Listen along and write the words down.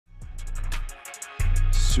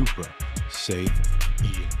Super Saiyan.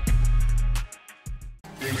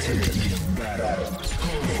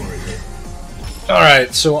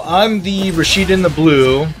 Alright, so I'm the Rashid in the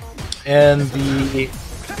blue, and the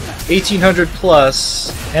 1800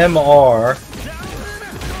 plus MR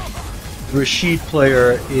Rashid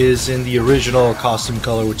player is in the original costume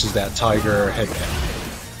color, which is that tiger headband.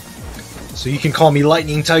 So you can call me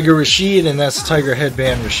Lightning Tiger Rashid, and that's Tiger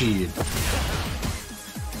Headband Rashid.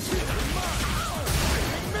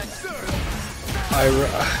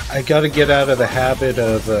 I gotta get out of the habit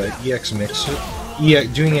of EX mixer,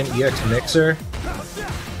 doing an EX mixer.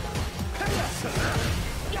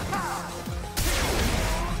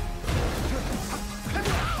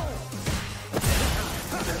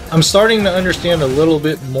 I'm starting to understand a little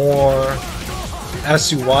bit more as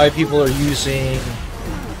to why people are using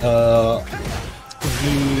the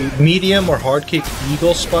medium or hard kick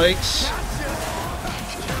eagle spikes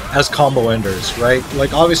as combo enders, right?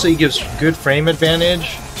 Like, obviously it gives good frame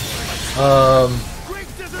advantage,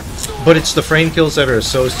 but it's the frame kills that are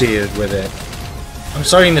associated with it. I'm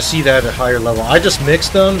starting to see that at a higher level. I just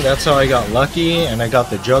mixed them, that's how I got lucky, and I got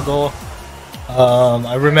the juggle.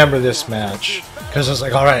 I remember this match, because I was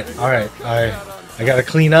like, alright, I gotta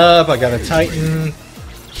clean up, I gotta tighten.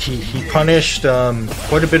 He punished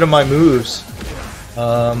quite a bit of my moves,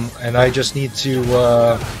 and I just need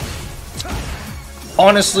to...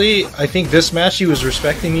 honestly, I think this match he was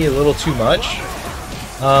respecting me a little too much.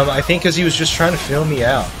 I think because he was just trying to fill me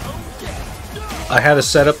out. I had a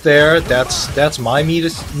setup there. That's my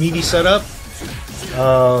meaty setup.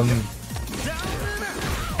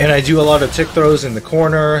 And I do a lot of tick throws in the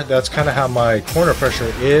corner. That's kind of how my corner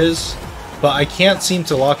pressure is. But I can't seem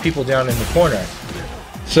to lock people down in the corner.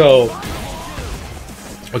 So,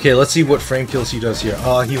 okay, let's see what frame kills he does here.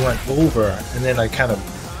 Oh, he went over, and then I kind of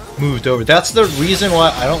moved over. That's the reason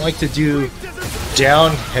why I don't like to do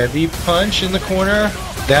down heavy punch in the corner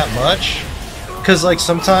that much, because like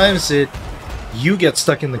sometimes you get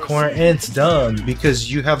stuck in the corner and it's done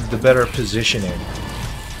because you have the better positioning.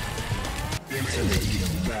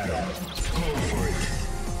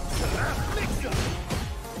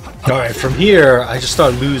 Alright, from here I just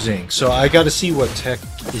start losing, so I gotta see what tech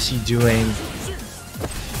is he doing.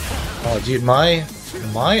 Oh dude, my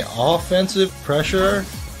offensive pressure,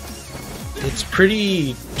 it's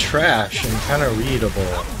pretty trash and kind of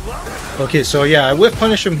readable. Okay, so yeah, I whiff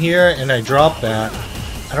punish him here and I drop that.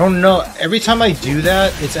 I don't know, every time I do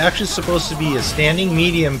that, it's actually supposed to be a standing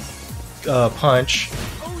medium punch.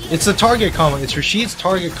 It's a target combo, it's Rashid's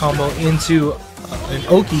target combo into an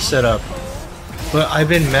Oki setup. But I've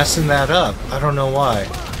been messing that up, I don't know why.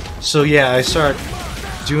 So yeah, I start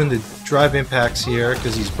doing the drive impacts here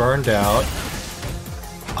because he's burned out.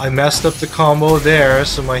 I messed up the combo there,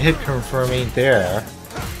 so my hit confirm ain't there.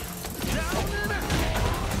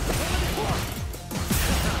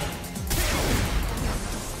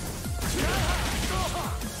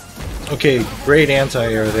 Okay, great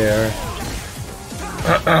anti-air there.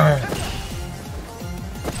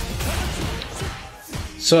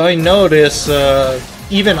 So I notice,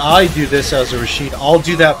 even I do this as a Rashid. I'll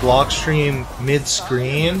do that block stream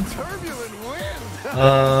mid-screen.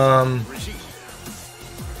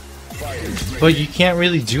 But you can't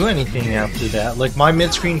really do anything after that. Like, my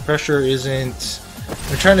mid-screen pressure isn't...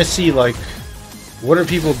 I'm trying to see, like, what are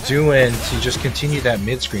people doing to just continue that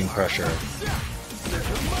mid-screen pressure?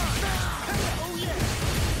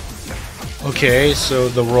 Okay, so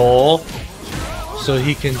the roll. So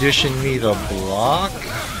he conditioned me to block.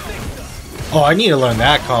 Oh, I need to learn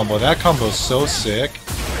that combo. That combo's so sick.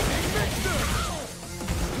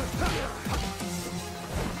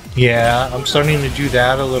 Yeah, I'm starting to do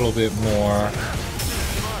that a little bit more.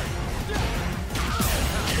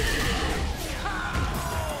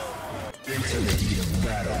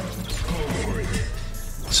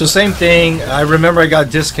 So same thing, I remember I got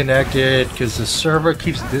disconnected because the server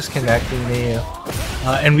keeps disconnecting me.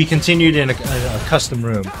 And we continued in a custom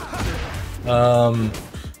room.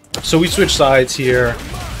 So we switched sides here.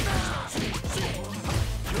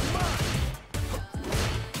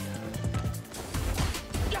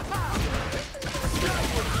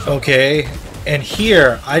 Okay, and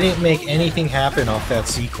here I didn't make anything happen off that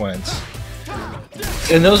sequence.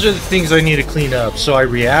 And those are the things I need to clean up. So I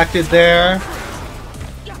reacted there.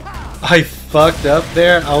 I fucked up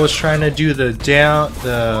there. I was trying to do the down,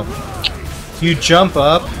 you jump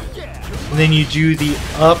up, and then you do the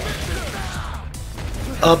up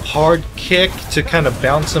hard kick to kind of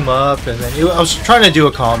bounce him up, and then I was trying to do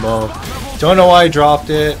a combo. Don't know why I dropped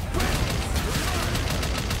it.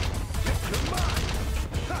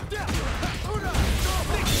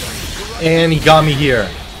 And he got me here.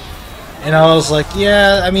 And I was like,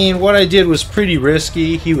 yeah, I mean, what I did was pretty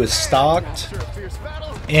risky. He was stalked.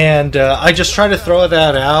 And I just try to throw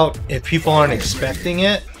that out if people aren't expecting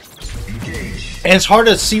it. And it's hard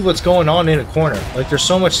to see what's going on in a corner. Like, there's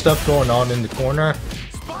so much stuff going on in the corner.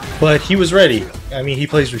 But he was ready. I mean, he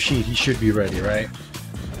plays Rashid. He should be ready, right?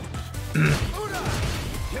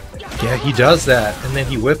 Yeah, he does that. And then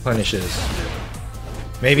he whip punishes.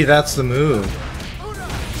 Maybe that's the move.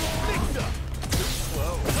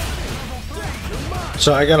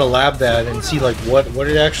 So I gotta lab that and see like what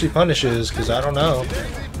it actually punishes, because I don't know.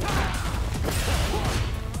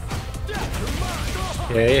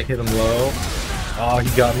 Okay, hit him low. Oh, he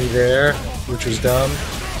got me there, which was dumb.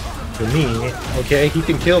 For me. Okay, he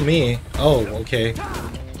can kill me. Oh, okay.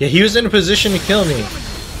 Yeah, he was in a position to kill me.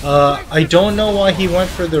 I don't know why he went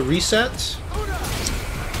for the reset.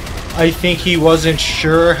 I think he wasn't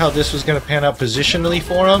sure how this was going to pan out positionally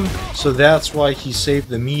for him, so that's why he saved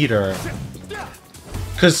the meter.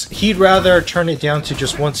 Because he'd rather turn it down to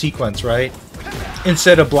just one sequence, right?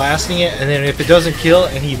 Instead of blasting it, and then if it doesn't kill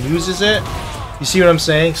and he loses it, you see what I'm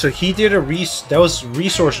saying? So he did that was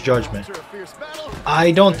resource judgment.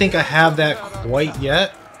 I don't think I have that quite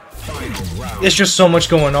yet. It's just so much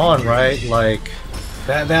going on, right? Like,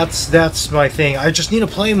 that's my thing. I just need to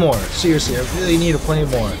play more. Seriously, I really need to play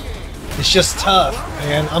more. It's just tough,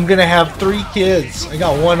 man. I'm gonna have 3 kids. I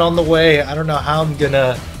got 1 on the way. I don't know how I'm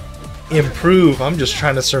gonna improve. I'm just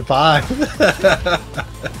trying to survive.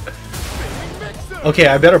 Okay,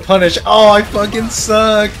 I better punish. Oh, I fucking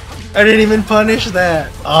suck. I didn't even punish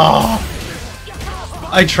that. Oh.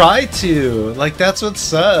 I tried to. Like, that's what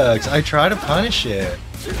sucks. I try to punish it.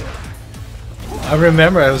 I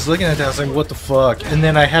remember I was looking at that, I was like, what the fuck? And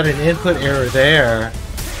then I had an input error there.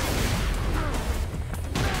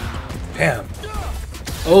 Damn.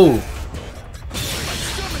 Oh.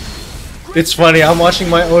 It's funny, I'm watching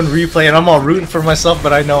my own replay and I'm all rooting for myself,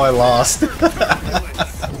 but I know I lost.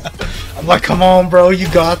 I'm like, come on, bro, you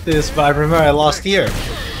got this. But I remember I lost here.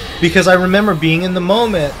 Because I remember being in the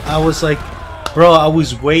moment, I was like, bro, I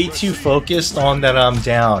was way too focused on that I'm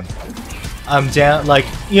down. I'm down, like,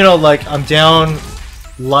 you know, like, I'm down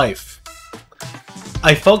life.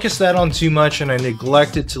 I focused that on too much and I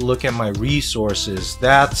neglected to look at my resources.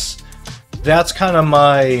 That's kind of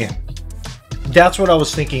my... That's what I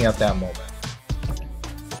was thinking at that moment.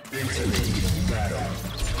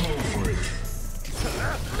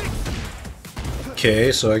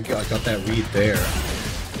 Okay, so I got that read there.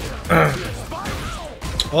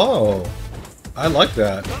 Oh, I like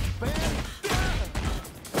that.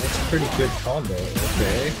 That's a pretty good combo.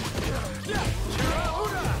 Okay.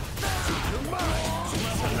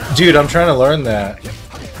 Dude, I'm trying to learn that.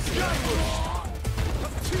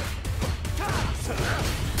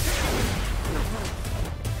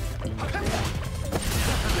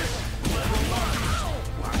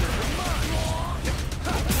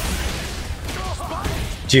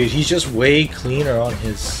 Dude, he's just way cleaner on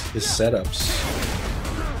his setups.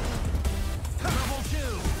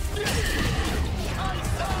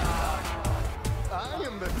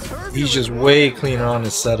 He's just way cleaner on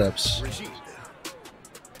his setups.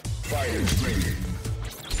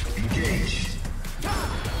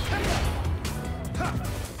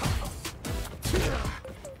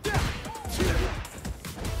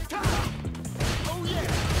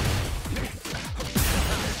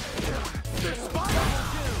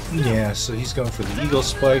 Yeah, so he's going for the eagle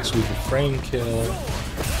spikes with the frame kill.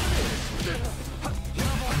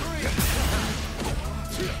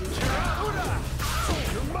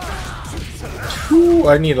 Whew,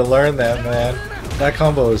 I need to learn that, man. That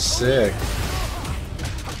combo is sick.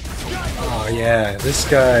 Oh yeah, this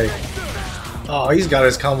guy. Oh, he's got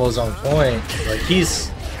his combos on point. Like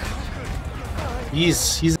he's.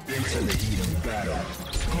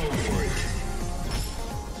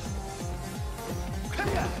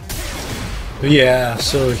 Yeah,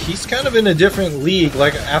 so he's kind of in a different league.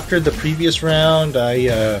 Like after the previous round,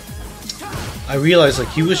 I realized like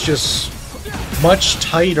he was just much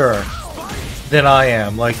tighter than I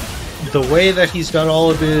am. Like the way that he's got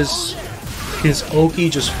all of his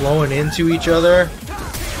Oki just flowing into each other.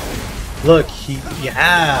 Look,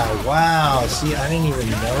 yeah, wow. See, I didn't even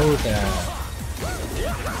know that.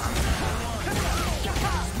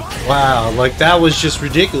 Wow, like that was just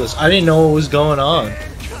ridiculous. I didn't know what was going on.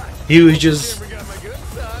 He was just,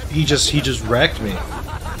 he just wrecked me.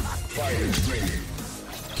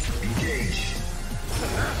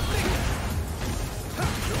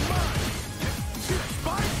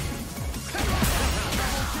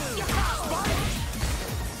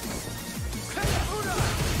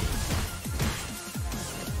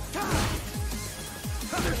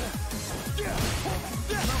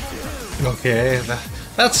 Okay,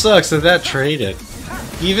 that sucks that traded.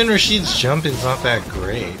 Even Rashid's jumping's not that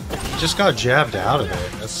great. He just got jabbed out of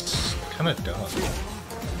it. That's kind of dumb.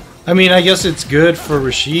 I mean, I guess it's good for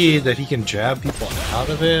Rashid that he can jab people out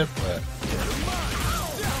of it, but...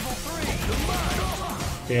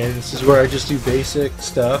 Okay, this is where I just do basic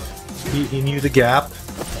stuff. He knew the gap,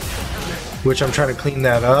 which I'm trying to clean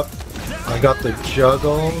that up. I got the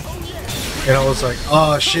juggle, and I was like,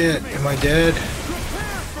 oh shit, am I dead?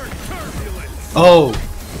 Oh,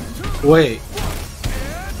 wait.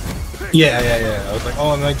 Yeah. I was like,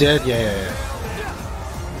 oh, am I dead? Yeah.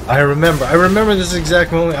 I remember this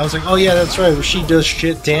exact moment. I was like, oh yeah, that's right, Rashid does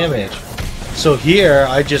shit damage. So here,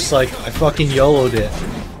 I fucking YOLO'd it.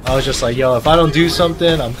 I was just like, yo, if I don't do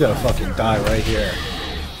something, I'm gonna fucking die right here.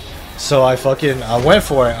 So I went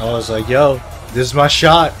for it. I was like, yo, this is my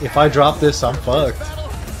shot. If I drop this, I'm fucked.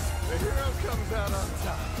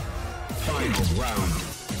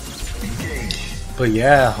 But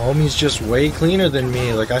yeah, homie's just way cleaner than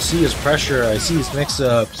me. Like, I see his pressure, I see his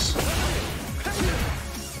mix-ups.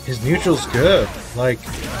 His neutral's good. Like,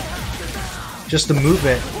 just the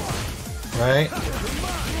movement, right?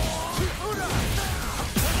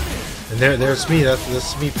 And there's me.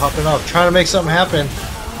 That's me popping off, trying to make something happen.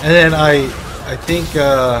 And then I think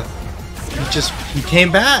he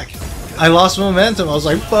came back. I lost momentum. I was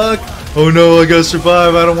like, fuck. Oh no, I gotta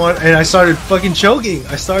survive. I don't want. And I started fucking choking.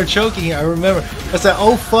 I remember. I said,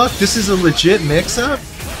 oh fuck, this is a legit mix-up.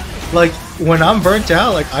 Like, when I'm burnt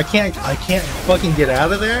out, like I can't fucking get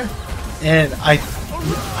out of there. And I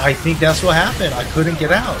think that's what happened. I couldn't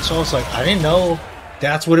get out. So I was like, I didn't know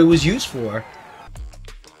that's what it was used for.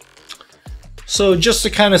 So just to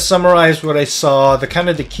kind of summarize what I saw, the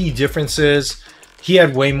key differences, he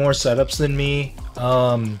had way more setups than me.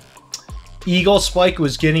 Eagle Spike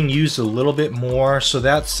was getting used a little bit more, so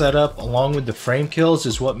that setup along with the frame kills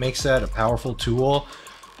is what makes that a powerful tool.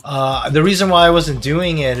 The reason why I wasn't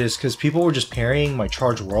doing it is because people were just parrying my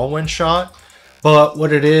charge whirlwind shot, but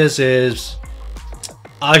what it is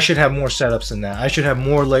I should have more setups than that. I should have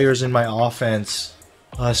more layers in my offense.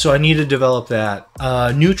 So I need to develop that.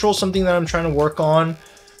 Neutral, something that I'm trying to work on.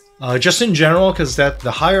 Just in general, because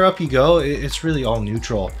the higher up you go, it's really all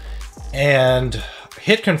neutral. And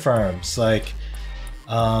hit confirms, like,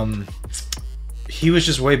 he was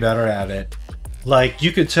just way better at it. Like,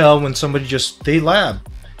 you could tell when somebody they lab.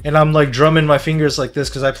 And I'm like drumming my fingers like this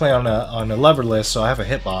because I play on a leverless, so I have a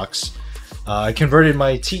hitbox. I converted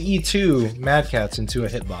my TE2 Mad Cats into a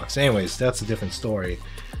hitbox. Anyways, that's a different story.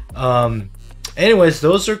 Anyways,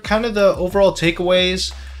 those are kind of the overall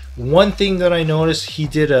takeaways. One thing that I noticed, he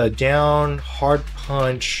did a down hard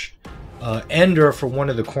punch ender for one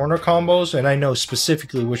of the corner combos, and I know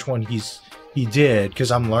specifically which one he did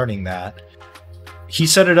because I'm learning that. He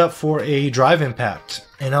set it up for a drive impact,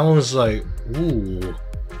 and I was like, ooh,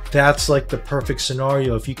 that's like the perfect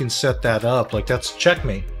scenario. If you can set that up, like, that's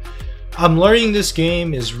checkmate. I'm learning this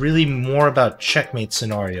game is really more about checkmate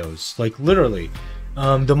scenarios, like literally.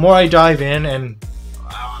 The more I dive in, and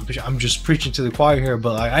I'm just preaching to the choir here,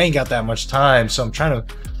 but I ain't got that much time, so I'm trying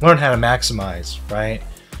to learn how to maximize, right?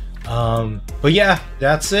 But yeah,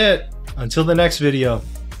 that's it. Until the next video.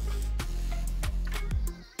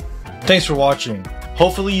 Thanks for watching.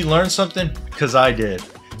 Hopefully you learned something, because I did.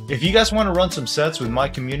 If you guys want to run some sets with my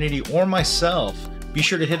community or myself, be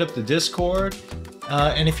sure to hit up the Discord.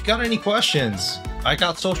 And if you got any questions, I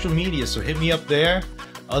got social media, so hit me up there.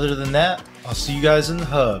 Other than that, I'll see you guys in the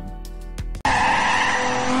hub.